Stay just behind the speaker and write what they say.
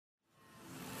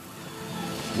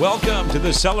Welcome to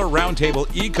the Seller Roundtable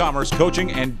e-commerce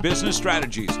coaching and business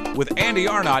strategies with Andy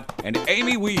Arnott and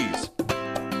Amy Wees.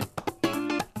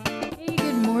 Hey,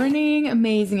 good morning,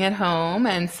 Amazing at Home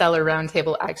and Seller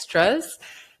Roundtable Extras.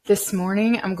 This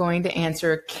morning, I'm going to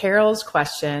answer Carol's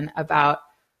question about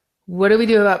what do we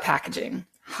do about packaging?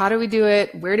 How do we do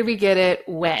it? Where do we get it?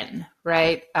 When?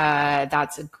 Right?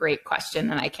 That's a great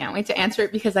question, and I can't wait to answer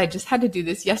it because I just had to do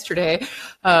this yesterday.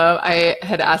 I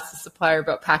had asked the supplier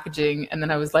about packaging, and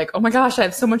then I was like, oh my gosh, I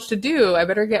have so much to do. I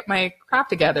better get my crap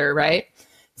together, right?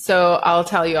 So I'll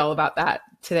tell you all about that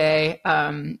today.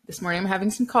 This morning, I'm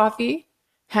having some coffee.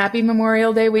 Happy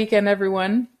Memorial Day weekend,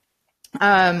 everyone.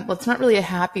 Well, it's not really a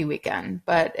happy weekend,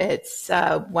 but it's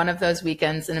one of those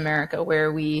weekends in America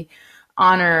where we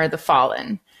honor the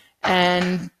fallen.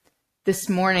 And this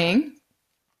morning,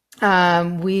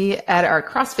 we at our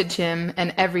CrossFit gym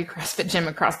and every CrossFit gym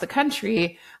across the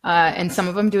country, and some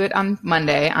of them do it on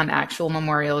Monday, on actual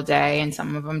Memorial Day, and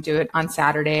some of them do it on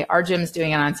Saturday. Our gym's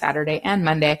doing it on Saturday and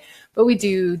Monday, but we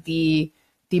do the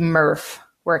Murph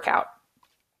workout.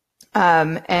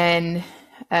 And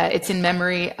it's in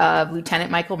memory of Lieutenant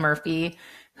Michael Murphy,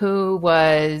 who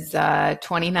was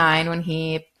 29 when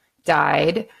he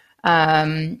died,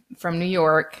 from New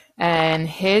York. And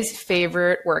his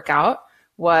favorite workout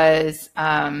was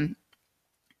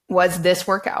this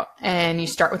workout. And you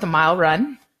start with a mile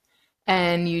run,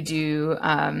 and you do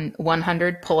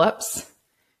 100 pull-ups,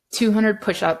 200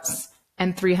 push-ups,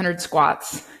 and 300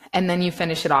 squats. And then you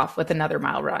finish it off with another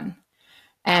mile run.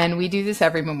 And we do this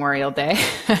every Memorial Day.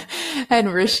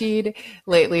 And Rashid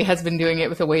lately has been doing it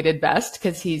with a weighted vest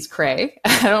because he's cray.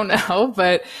 I don't know,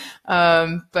 but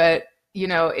you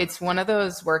know, it's one of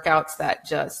those workouts that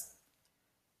just,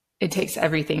 it takes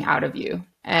everything out of you.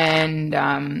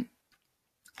 And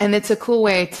it's a cool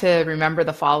way to remember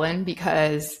the fallen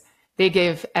because they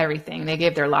gave everything. They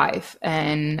gave their life.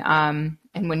 And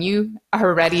when you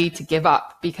are ready to give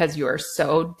up because you are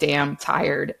so damn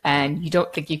tired and you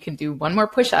don't think you can do one more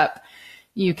push-up,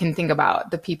 you can think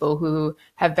about the people who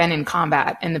have been in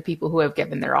combat and the people who have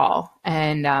given their all.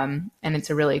 And it's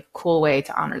a really cool way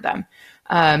to honor them.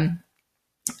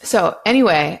 So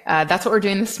anyway, that's what we're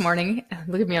doing this morning.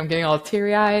 Look at me, I'm getting all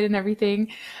teary-eyed and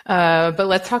everything. But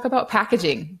let's talk about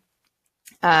packaging.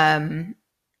 Packaging,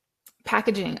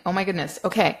 oh my goodness.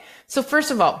 Okay, so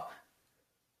first of all,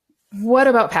 what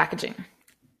about packaging?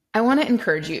 I want to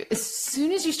encourage you, as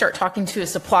soon as you start talking to a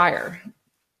supplier,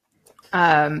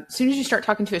 about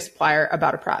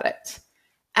a product,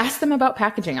 ask them about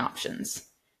packaging options.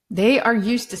 They are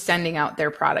used to sending out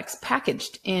their products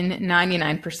packaged in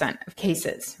 99% of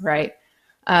cases, right?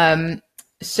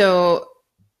 So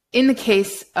in the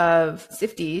case of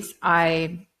Sifties,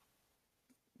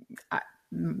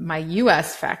 my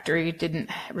US factory didn't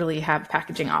really have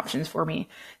packaging options for me.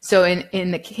 So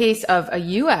in the case of a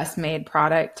US made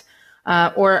product,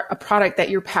 or a product that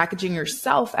you're packaging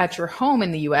yourself at your home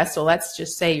in the US, so let's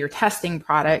just say you're testing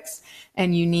products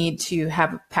and you need to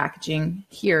have packaging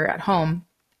here at home,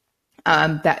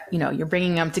 that, you know, you're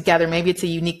bringing them together. Maybe it's a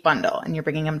unique bundle and you're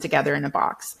bringing them together in a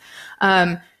box.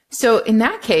 So in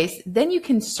that case, then you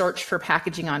can search for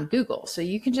packaging on Google. So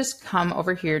you can just come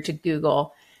over here to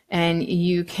Google and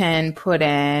you can put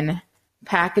in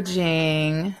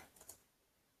packaging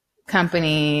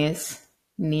companies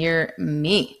near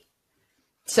me.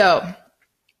 So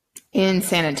in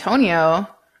San Antonio,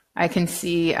 I can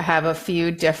see I have a few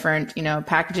different, you know,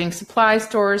 packaging supply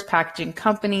stores, packaging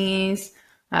companies,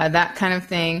 that kind of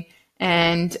thing.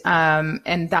 And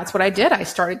that's what I did. I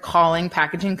started calling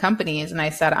packaging companies and I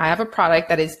said, I have a product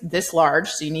that is this large.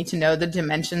 So you need to know the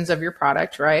dimensions of your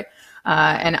product, right?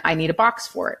 And I need a box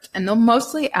for it. And they'll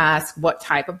mostly ask what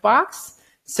type of box.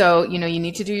 So, you know, you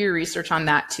need to do your research on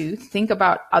that too. Think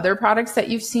about other products that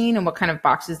you've seen and what kind of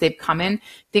boxes they've come in.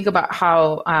 Think about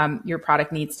how your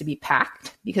product needs to be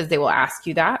packed because they will ask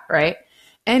you that, right?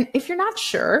 And if you're not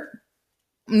sure,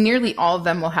 nearly all of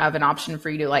them will have an option for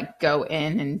you to like go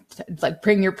in and like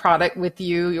bring your product with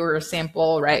you, your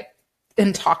sample, right?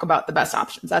 And talk about the best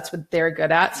options. That's what they're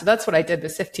good at. So that's what I did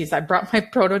with Sifties. I brought my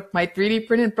 3D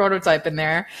printed prototype in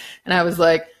there and I was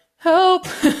like, help,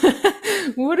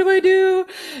 what do I do?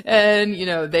 And, you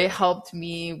know, they helped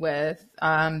me with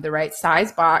the right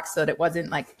size box so that it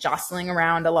wasn't like jostling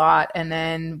around a lot. And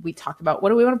then we talked about what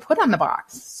do we want to put on the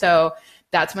box? So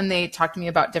that's when they talked to me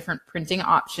about different printing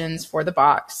options for the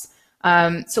box.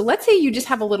 So let's say you just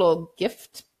have a little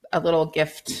gift,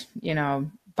 you know,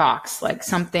 box, like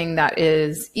something that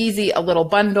is easy, a little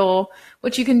bundle.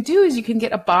 What you can do is you can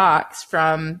get a box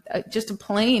from just a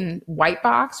plain white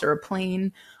box or a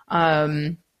plain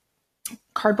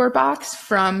cardboard box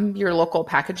from your local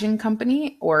packaging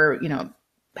company, or, you know,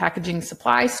 packaging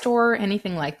supply store,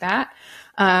 anything like that.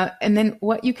 And then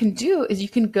what you can do is you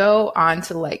can go on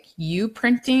to like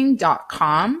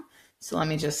uprinting.com. So let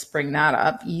me just bring that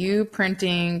up,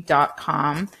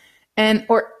 uprinting.com, and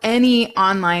or any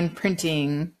online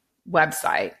printing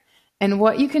website. And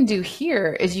what you can do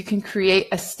here is you can create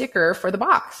a sticker for the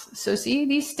box. So see,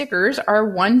 these stickers are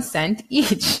 1 cent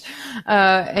each.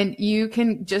 And you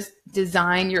can just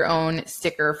design your own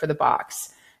sticker for the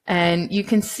box. And you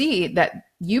can see that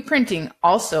Uprinting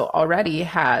also already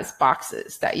has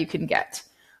boxes that you can get.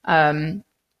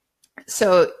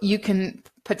 So you can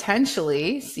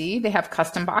potentially see they have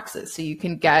custom boxes. So you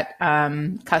can get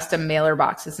custom mailer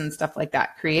boxes and stuff like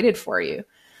that created for you.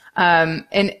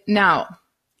 And now,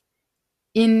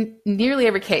 in nearly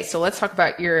every case, so let's talk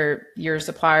about your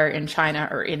supplier in China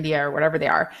or India or whatever they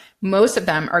are, most of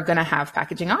them are going to have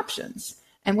packaging options.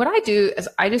 And what I do is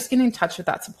I just get in touch with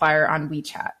that supplier on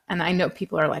WeChat. And I know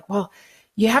people are like, well,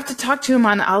 you have to talk to him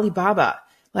on Alibaba.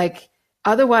 Like,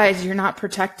 otherwise you're not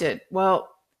protected.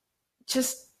 Well,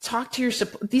 just talk to your,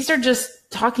 these are just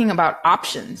talking about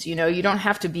options. You know, you don't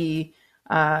have to be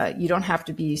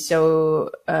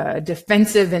so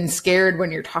defensive and scared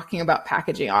when you're talking about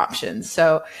packaging options.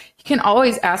 So you can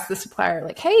always ask the supplier,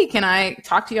 like, hey, can I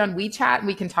talk to you on WeChat?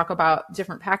 We can talk about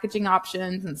different packaging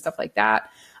options and stuff like that.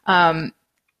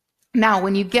 Now,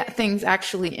 when you get things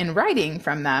actually in writing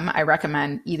from them, I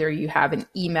recommend either you have an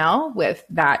email with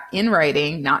that in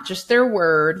writing, not just their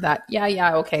word that,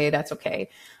 yeah, okay, that's okay.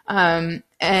 And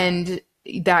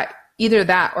that either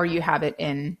that or you have it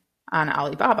on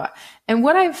Alibaba. And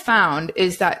what I've found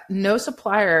is that no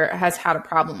supplier has had a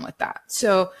problem with that.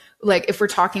 So like if we're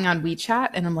talking on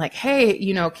WeChat and I'm like, hey,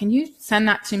 you know, can you send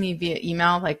that to me via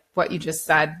email, like what you just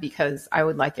said, because I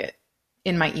would like it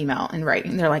in my email in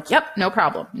writing. They're like, yep, no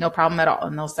problem at all.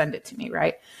 And they'll send it to me,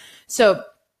 right? So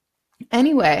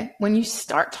anyway, when you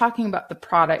start talking about the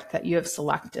product that you have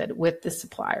selected with the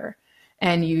supplier,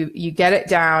 and you get it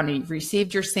down and you've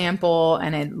received your sample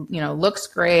and it, you know, looks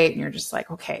great and you're just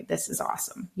like, okay, this is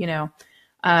awesome, you know.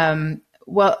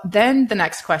 Well, then the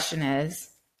next question is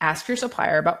ask your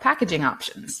supplier about packaging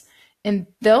options, and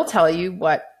they'll tell you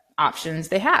what options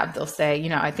they have. They'll say, you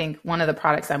know, I think one of the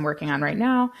products I'm working on right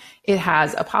now, it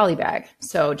has a poly bag.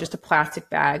 So just a plastic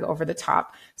bag over the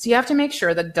top. So you have to make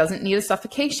sure that it doesn't need a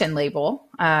suffocation label,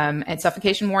 and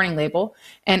suffocation warning label.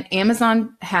 And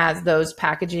Amazon has those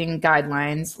packaging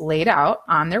guidelines laid out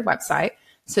on their website.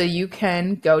 So you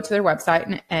can go to their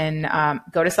website and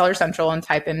go to Seller Central and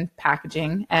type in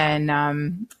packaging,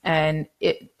 and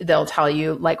they'll tell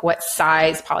you like what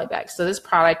size poly bag. So this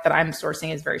product that I'm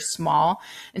sourcing is very small,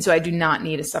 and so I do not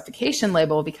need a suffocation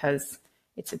label because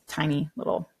it's a tiny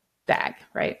little bag,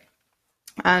 right?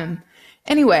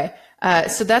 Anyway,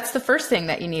 so that's the first thing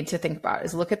that you need to think about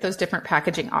is look at those different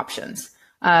packaging options.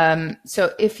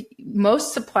 So if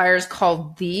most suppliers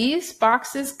call these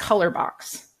boxes color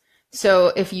box.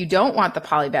 So if you don't want the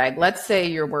poly bag, let's say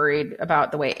you're worried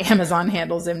about the way Amazon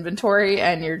handles inventory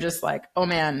and you're just like, oh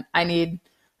man, I need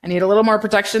a little more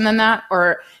protection than that.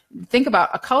 Or think about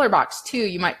a color box too.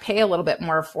 You might pay a little bit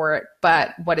more for it,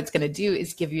 but what it's going to do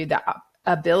is give you the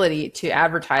ability to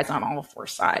advertise on all 4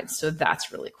 sides. So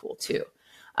that's really cool too.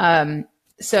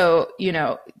 So, you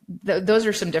know, those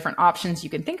are some different options you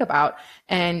can think about,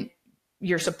 and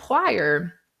your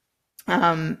supplier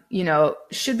you know,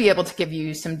 should be able to give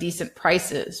you some decent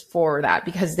prices for that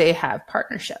because they have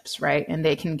partnerships, right? And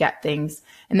they can get things,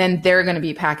 and then they're going to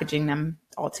be packaging them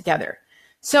all together.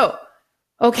 So,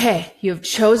 okay, you've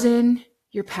chosen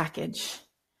your package,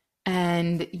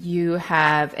 and you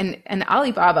have, and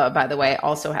Alibaba, by the way,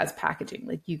 also has packaging.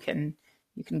 Like you can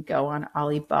go on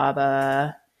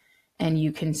Alibaba and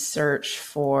you can search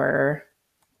for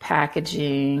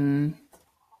packaging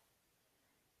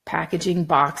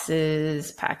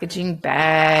boxes, packaging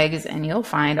bags, and you'll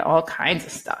find all kinds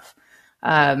of stuff.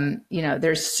 You know,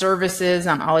 there's services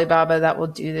on Alibaba that will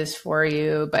do this for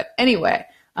you. But anyway,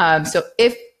 so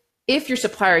if your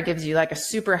supplier gives you like a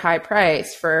super high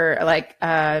price for like,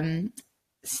 I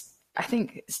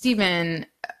think Stephen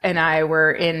and I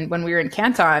were when we were in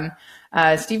Canton,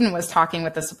 Stephen was talking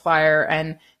with the supplier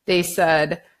and they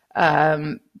said,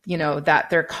 you know,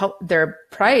 that their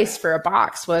price for a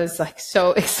box was like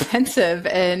so expensive.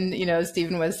 And, you know,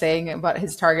 Stephen was saying about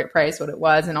his target price, what it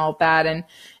was and all that.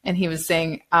 And he was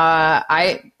saying,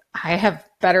 I have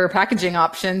better packaging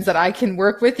options that I can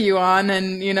work with you on.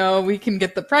 And, you know, we can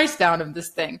get the price down of this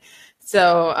thing.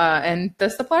 So, and the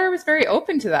supplier was very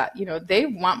open to that. You know, they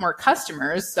want more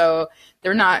customers. So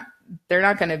they're not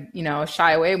going to, you know,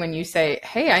 shy away when you say,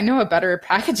 hey, I know a better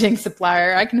packaging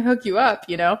supplier. I can hook you up,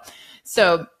 you know?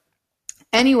 So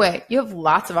Anyway, you have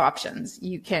lots of options.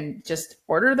 You can just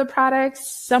order the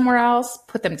products somewhere else,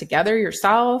 put them together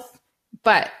yourself.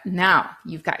 But now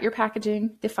you've got your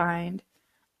packaging defined.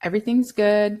 Everything's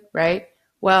good, right?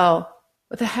 Well,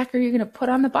 what the heck are you going to put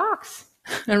on the box,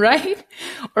 right?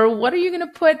 Or what are you going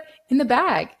to put in the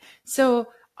bag? So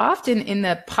often in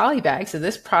the poly bag, so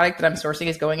this product that I'm sourcing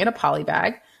is going in a poly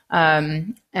bag,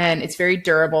 and it's very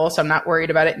durable. So I'm not worried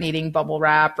about it needing bubble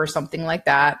wrap or something like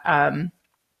that.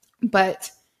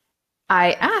 But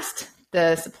I asked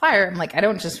the supplier, I'm like, I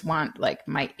don't just want like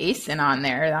my ASIN on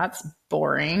there. That's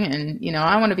boring. And,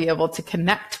 I want to be able to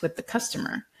connect with the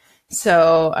customer.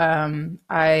 So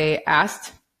I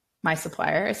asked my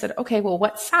supplier, I said, okay, well,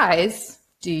 what size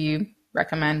do you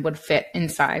recommend would fit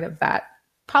inside of that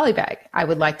poly bag? I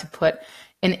would like to put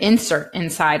an insert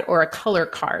inside or a color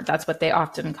card. That's what they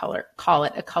often call it,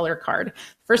 a color card.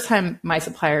 First time my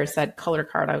supplier said color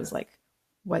card, I was like,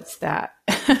 what's that?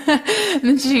 And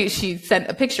then she sent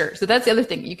a picture. So that's the other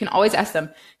thing. You can always ask them,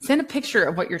 send a picture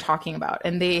of what you're talking about.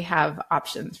 And they have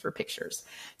options for pictures.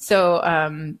 So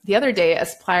the other day, a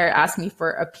supplier asked me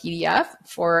for a PDF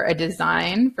for a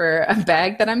design for a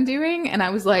bag that I'm doing. And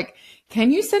I was like, can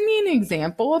you send me an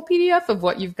example, a PDF of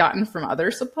what you've gotten from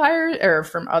other suppliers or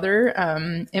from other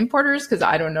importers? Because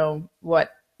I don't know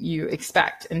what you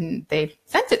expect. And they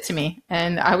sent it to me.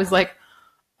 And I was like,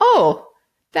 oh,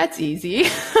 that's easy.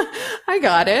 I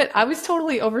got it. I was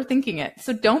totally overthinking it.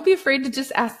 So don't be afraid to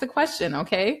just ask the question,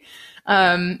 okay?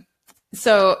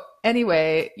 So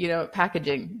anyway,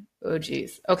 packaging. Oh,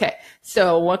 geez. Okay.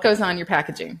 So what goes on your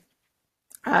packaging?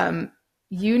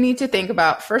 You need to think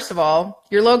about, first of all,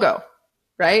 your logo,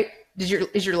 right? Is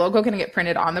your logo going to get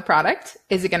printed on the product?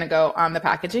 Is it going to go on the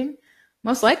packaging?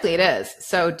 Most likely it is.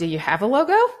 So do you have a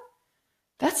logo?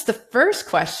 That's the first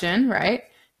question, right?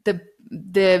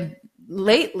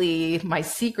 Lately, my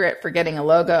secret for getting a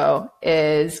logo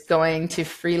is going to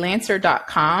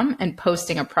freelancer.com and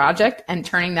posting a project and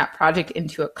turning that project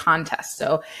into a contest.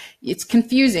 So it's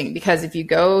confusing because if you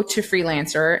go to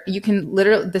Freelancer, you can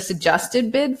literally, the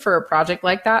suggested bid for a project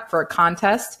like that, for a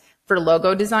contest for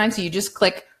logo design. So you just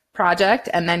click project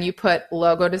and then you put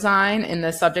logo design in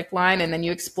the subject line and then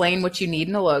you explain what you need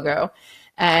in the logo.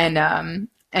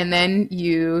 And then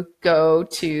you go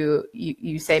to,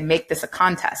 you say, make this a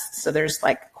contest. So there's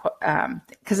like,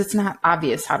 because it's not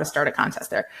obvious how to start a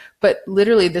contest there. But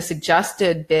literally the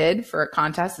suggested bid for a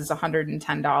contest is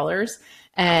 $110.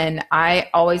 And I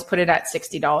always put it at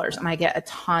 $60. And I get a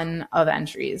ton of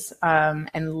entries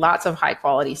and lots of high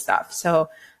quality stuff. So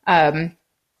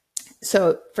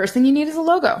first thing you need is a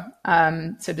logo.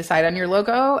 So decide on your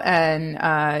logo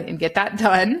and get that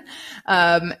done.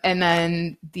 And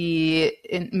then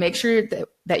make sure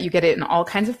that you get it in all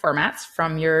kinds of formats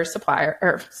from your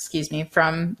supplier,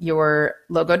 from your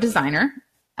logo designer,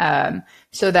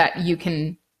 so that you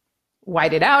can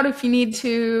white it out if you need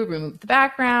to, remove the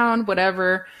background,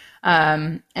 whatever.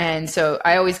 And so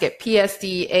I always get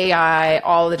PSD, AI,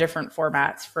 all the different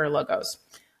formats for logos.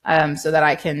 So that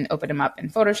I can open them up in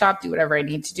Photoshop, do whatever I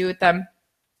need to do with them.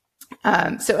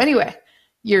 So anyway,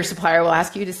 your supplier will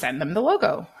ask you to send them the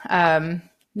logo.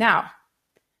 Now,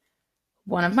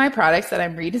 one of my products that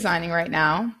I'm redesigning right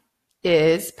now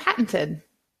is patented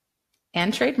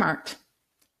and trademarked,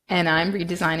 and I'm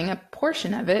redesigning a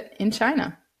portion of it in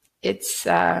China. It's,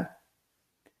 most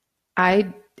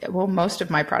of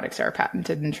my products are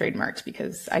patented and trademarked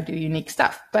because I do unique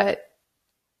stuff, but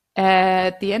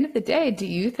at the end of the day, do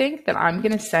you think that I'm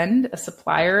going to send a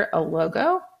supplier a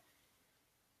logo?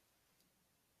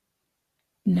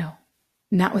 No,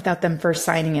 not without them first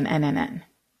signing an NNN.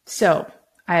 So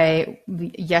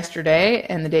yesterday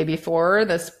and the day before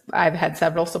this, I've had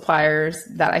several suppliers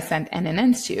that I sent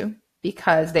NNNs to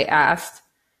because they asked,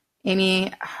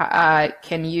 Amy,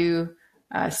 can you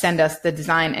send us the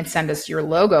design and send us your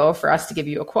logo for us to give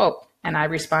you a quote? And I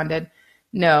responded,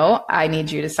 no, I need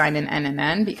you to sign an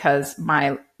NNN because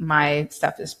my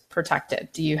stuff is protected.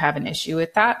 Do you have an issue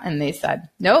with that? And they said,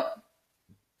 nope.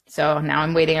 So now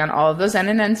I'm waiting on all of those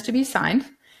NNNs to be signed.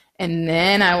 And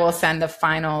then I will send the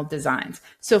final designs.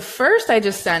 So first I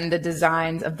just send the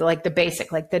designs of the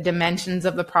basic, like the dimensions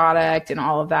of the product and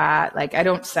all of that. Like I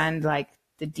don't send like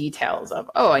the details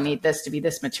of, oh, I need this to be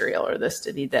this material or this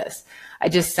to be this. I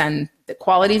just send the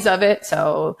qualities of it.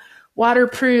 So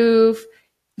waterproof,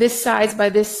 this size by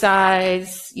this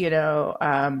size,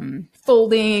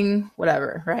 folding,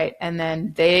 whatever, right? And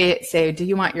then they say, do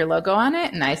you want your logo on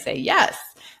it? And I say, yes.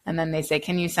 And then they say,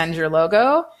 can you send your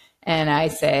logo? And I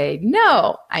say,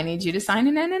 no, I need you to sign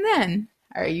an NNN.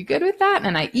 Are you good with that?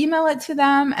 And I email it to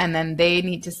them and then they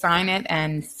need to sign it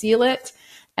and seal it.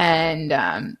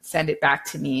 and send it back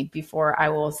to me before I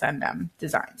will send them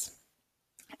designs.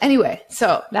 Anyway,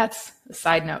 so that's a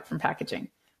side note from packaging.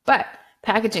 But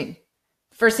packaging,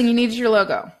 first thing you need is your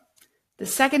logo. The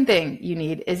second thing you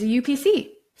need is a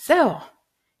UPC. So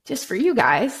just for you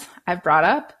guys, I've brought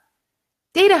up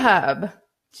DataHub.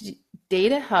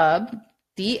 DataHub,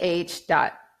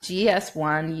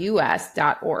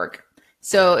 dh.gs1us.org.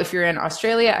 So if you're in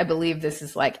Australia, I believe this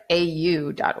is like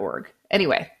au.org.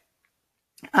 Anyway,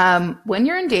 when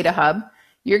you're in DataHub,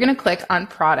 you're going to click on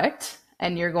product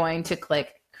and you're going to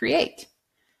click create.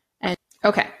 And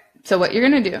okay, so what you're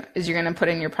going to do is you're going to put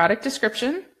in your product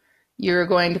description. You're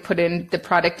going to put in the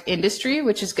product industry,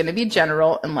 which is going to be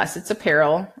general unless it's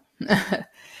apparel.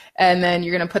 And then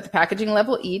you're going to put the packaging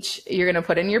level each. You're going to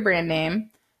put in your brand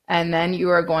name. And then you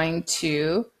are going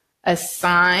to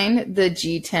assign the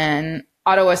G10,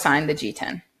 auto-assign the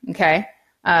G10, okay?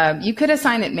 You could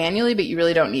assign it manually, but you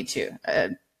really don't need to.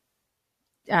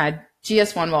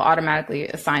 GS1 will automatically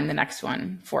assign the next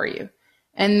one for you.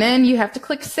 And then you have to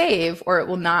click save or it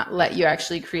will not let you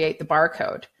actually create the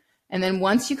barcode. And then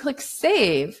once you click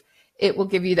save, it will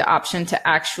give you the option to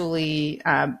actually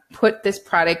put this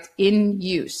product in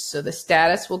use. So the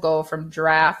status will go from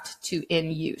draft to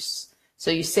in use.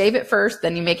 So you save it first,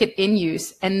 then you make it in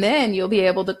use, and then you'll be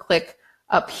able to click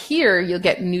up here, you'll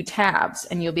get new tabs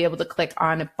and you'll be able to click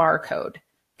on a barcode,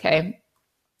 okay?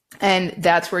 And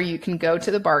that's where you can go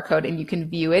to the barcode and you can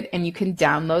view it and you can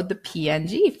download the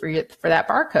PNG for that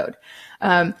barcode.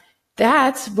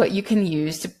 That's what you can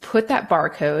use to put that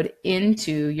barcode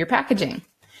into your packaging.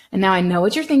 And now I know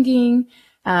what you're thinking,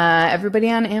 everybody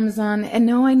on Amazon, and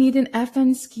no, I need an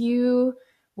FN SKU.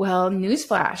 Well,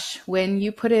 newsflash, when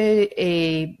you put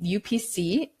a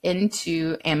UPC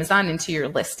into Amazon, into your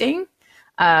listing,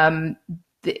 and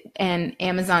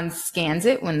Amazon scans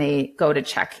it when they go to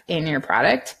check in your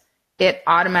product, it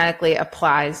automatically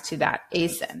applies to that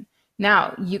ASIN.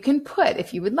 Now, you can put,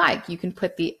 if you would like, you can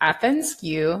put the FN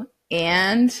SKU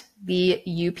and the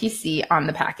UPC on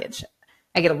the package.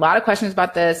 I get a lot of questions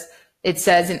about this. It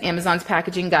says in Amazon's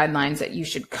packaging guidelines that you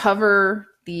should cover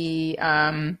the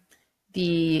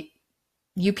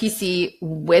UPC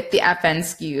with the FN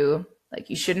SKU. Like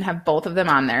you shouldn't have both of them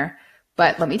on there,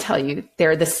 but let me tell you,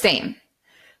 they're the same.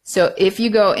 So if you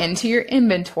go into your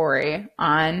inventory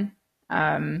on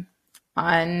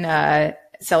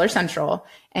Seller Central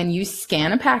and you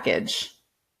scan a package,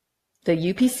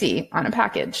 the UPC on a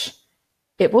package,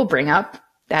 it will bring up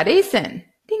that ASIN.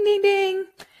 Ding, ding, ding.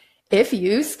 If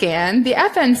you scan the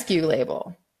FN SKU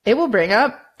label, it will bring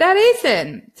up that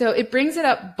ASIN. So it brings it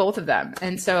up, both of them.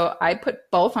 And so I put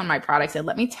both on my products, and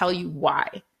let me tell you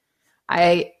why.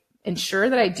 I ensure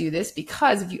that I do this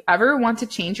because if you ever want to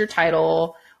change your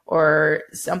title or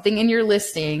something in your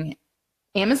listing,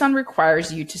 Amazon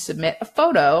requires you to submit a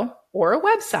photo or a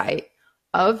website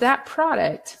of that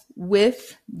product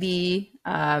with the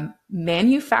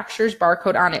manufacturer's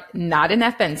barcode on it, not an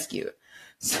FN SKU.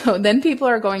 So then people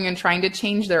are going and trying to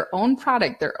change their own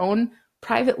product, their own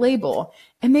private label,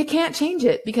 and they can't change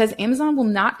it because Amazon will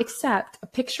not accept a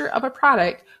picture of a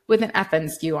product with an FN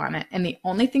SKU on it. And the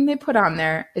only thing they put on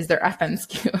there is their FN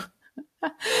SKU.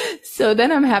 So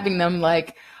then I'm having them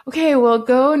like, okay, well,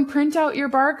 go and print out your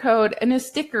barcode and a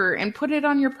sticker and put it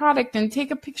on your product and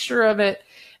take a picture of it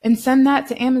and send that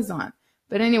to Amazon.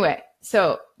 But anyway,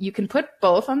 so you can put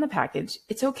both on the package.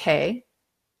 It's okay.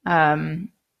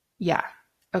 Yeah.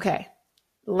 Okay.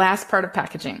 Last part of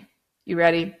packaging. You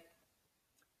ready?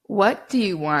 What do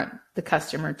you want the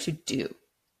customer to do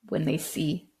when they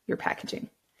see your packaging?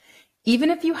 Even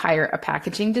if you hire a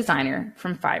packaging designer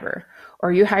from Fiverr,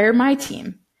 or you hire my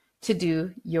team to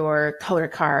do your color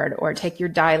card or take your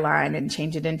die line and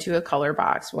change it into a color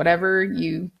box, whatever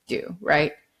you do,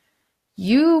 right?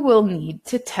 You will need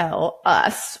to tell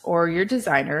us or your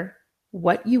designer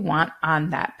what you want on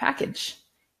that package.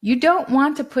 You don't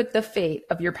want to put the fate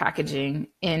of your packaging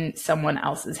in someone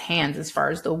else's hands as far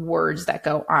as the words that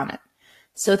go on it.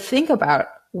 So think about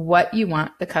what you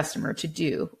want the customer to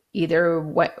do, either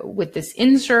with this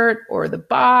insert or the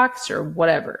box or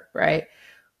whatever, right?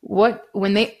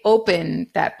 When they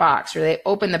open that box or they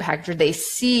open the package or they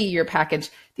see your package,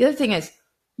 the other thing is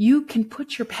you can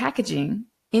put your packaging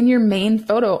in your main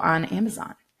photo on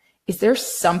Amazon. Is there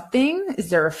something?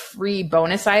 Is there a free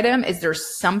bonus item? Is there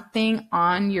something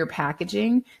on your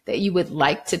packaging that you would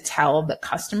like to tell the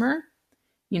customer?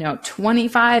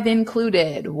 25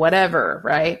 included, whatever,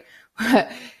 right?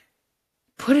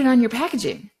 Put it on your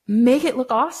packaging. Make it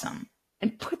look awesome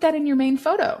and put that in your main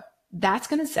photo. That's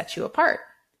going to set you apart.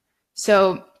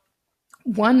 So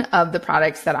one of the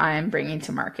products that I am bringing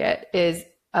to market is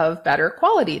of better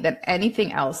quality than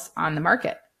anything else on the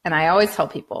market. And I always tell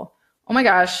people, oh my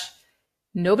gosh,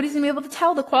 nobody's gonna be able to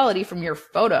tell the quality from your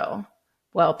photo.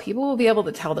 Well, people will be able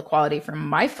to tell the quality from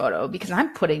my photo because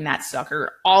I'm putting that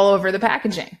sucker all over the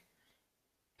packaging.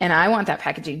 And I want that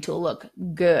packaging to look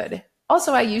good.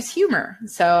 Also, I use humor.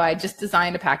 So I just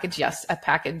designed a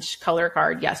package color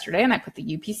card yesterday, and I put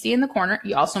the UPC in the corner.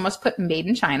 You also must put made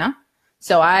in China.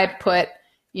 So I put,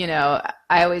 I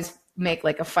always make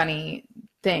like a funny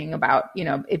thing about,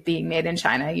 it being made in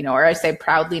China, or I say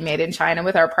proudly made in China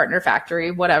with our partner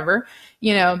factory, whatever,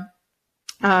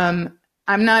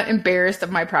 I'm not embarrassed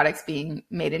of my products being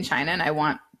made in China, and I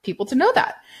want people to know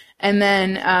that. And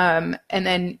then,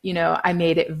 I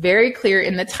made it very clear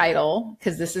in the title,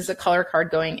 because this is a color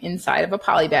card going inside of a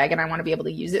poly bag and I want to be able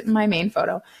to use it in my main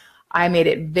photo. I made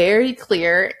it very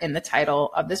clear in the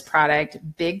title of this product,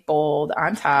 big, bold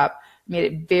on top,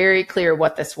 made it very clear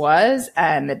what this was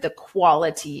and the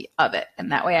quality of it.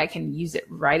 And that way I can use it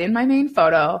right in my main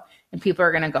photo and people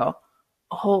are going to go,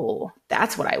 oh,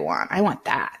 that's what I want. I want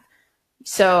that.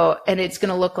 So, and it's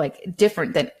going to look like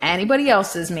different than anybody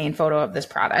else's main photo of this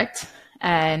product.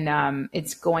 And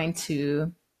it's going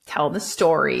to tell the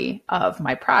story of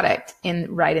my product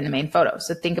right in the main photo.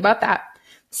 So think about that.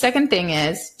 Second thing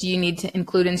is, do you need to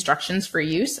include instructions for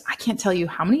use? I can't tell you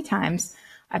how many times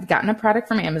I've gotten a product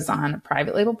from Amazon, a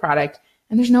private label product,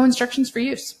 and there's no instructions for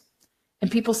use. And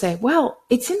people say, well,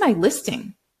 it's in my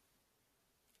listing.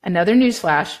 Another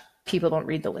newsflash, people don't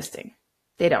read the listing.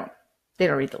 They don't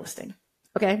read the listing.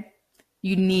 Okay.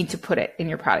 You need to put it in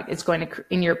your product. It's going to,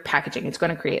 in your packaging, it's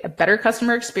going to create a better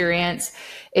customer experience.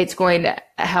 It's going to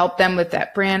help them with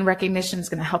that brand recognition. It's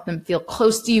going to help them feel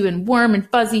close to you and warm and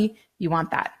fuzzy. You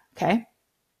want that. Okay.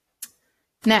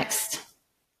 Next.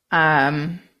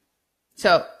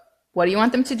 So what do you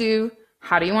want them to do?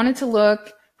 How do you want it to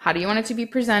look? How do you want it to be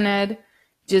presented?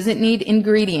 Does it need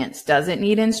ingredients? Does it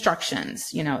need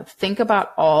instructions? Think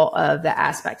about all of the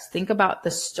aspects. Think about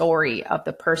the story of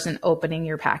the person opening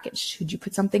your package. Should you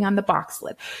put something on the box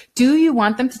lid? Do you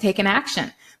want them to take an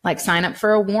action, like sign up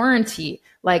for a warranty,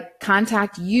 like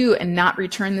contact you and not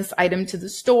return this item to the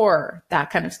store,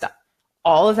 that kind of stuff?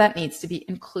 All of that needs to be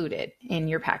included in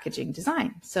your packaging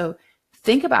design. So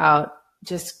think about,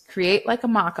 just create like a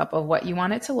mock-up of what you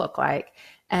want it to look like.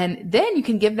 And then you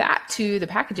can give that to the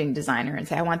packaging designer and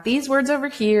say, I want these words over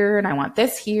here and I want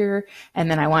this here. And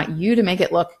then I want you to make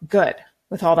it look good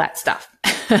with all that stuff.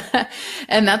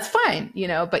 And that's fine,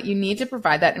 but you need to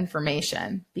provide that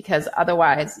information because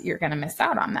otherwise you're going to miss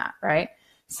out on that. Right.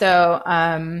 So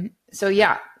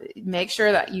yeah, make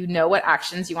sure that you know what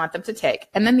actions you want them to take.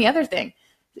 And then the other thing,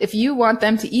 if you want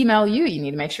them to email you, you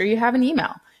need to make sure you have an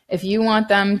email. If you want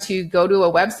them to go to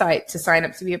a website to sign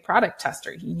up to be a product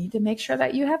tester, you need to make sure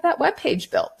that you have that web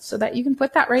page built so that you can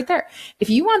put that right there. If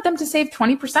you want them to save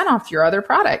 20% off your other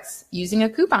products using a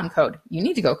coupon code, you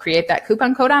need to go create that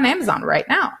coupon code on Amazon right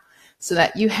now so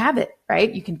that you have it,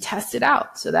 right? You can test it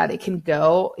out so that it can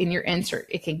go in your insert.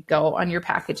 It can go on your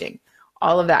packaging,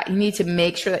 all of that. You need to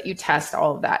make sure that you test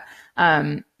all of that.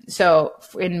 So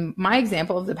in my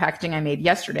example of the packaging I made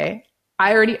yesterday,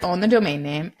 I already own the domain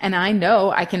name and I know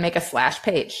I can make a /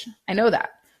 page. I know that.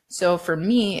 So for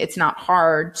me, it's not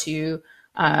hard to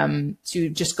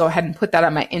just go ahead and put that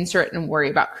on my insert and worry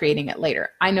about creating it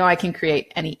later. I know I can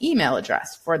create any email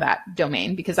address for that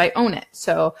domain because I own it.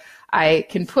 So I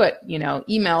can put,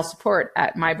 email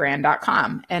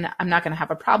support@mybrand.com and I'm not going to have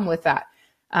a problem with that,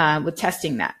 with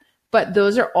testing that. But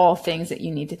those are all things that you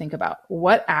need to think about.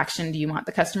 What action do you want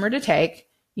the customer to take?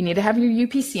 You need to have your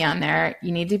UPC on there.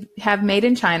 You need to have made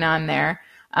in China on there.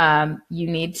 You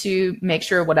need to make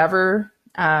sure whatever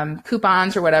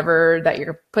coupons or whatever that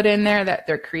you're put in there, that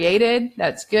they're created.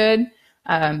 That's good.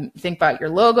 Think about your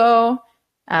logo.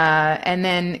 And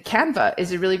then Canva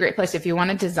is a really great place. If you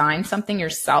want to design something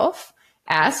yourself,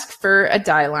 ask for a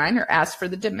die line or ask for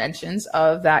the dimensions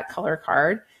of that color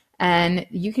card. And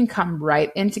you can come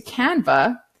right into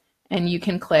Canva and you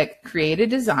can click create a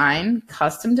design,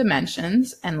 custom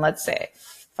dimensions, and let's say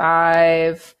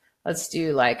 5, let's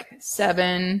do like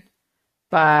 7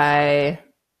 by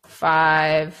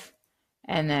 5,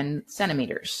 and then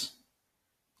centimeters.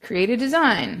 Create a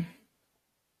design.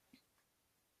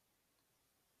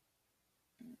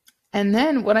 And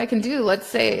then what I can do, let's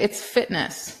say it's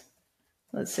fitness.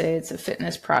 Let's say it's a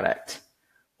fitness product.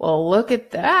 Well, look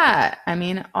at that. I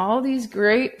mean, all these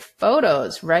great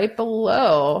photos right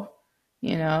below,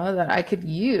 that I could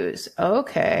use.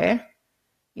 Okay.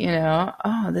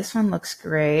 Oh, this one looks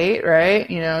great, right?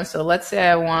 So let's say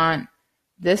I want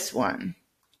this one.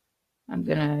 I'm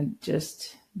going to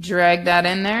just drag that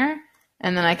in there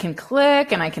And then I can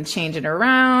click and I can change it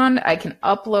around. I can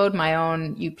upload my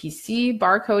own UPC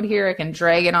barcode here. I can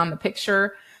drag it on the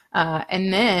picture.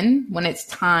 And then when it's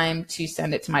time to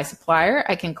send it to my supplier,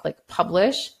 I can click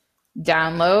publish,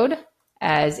 download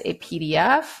as a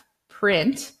PDF,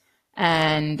 print,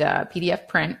 and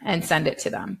send it to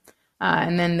them.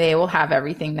 And then they will have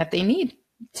everything that they need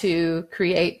to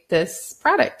create this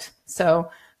product.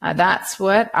 So that's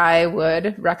what I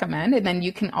would recommend. And then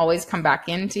you can always come back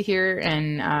into here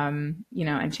and,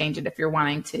 and change it if you're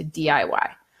wanting to DIY.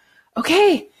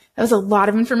 Okay. That was a lot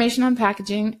of information on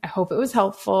packaging. I hope it was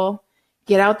helpful.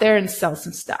 Get out there and sell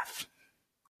some stuff.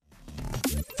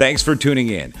 Thanks for tuning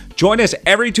in. Join us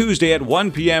every Tuesday at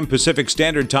 1 p.m. Pacific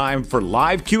Standard Time for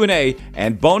live Q&A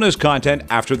and bonus content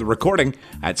after the recording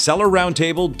at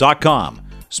sellerroundtable.com.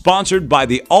 Sponsored by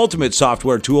the ultimate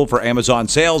software tool for Amazon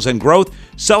sales and growth,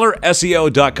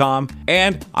 sellerseo.com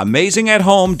and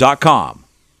amazingathome.com.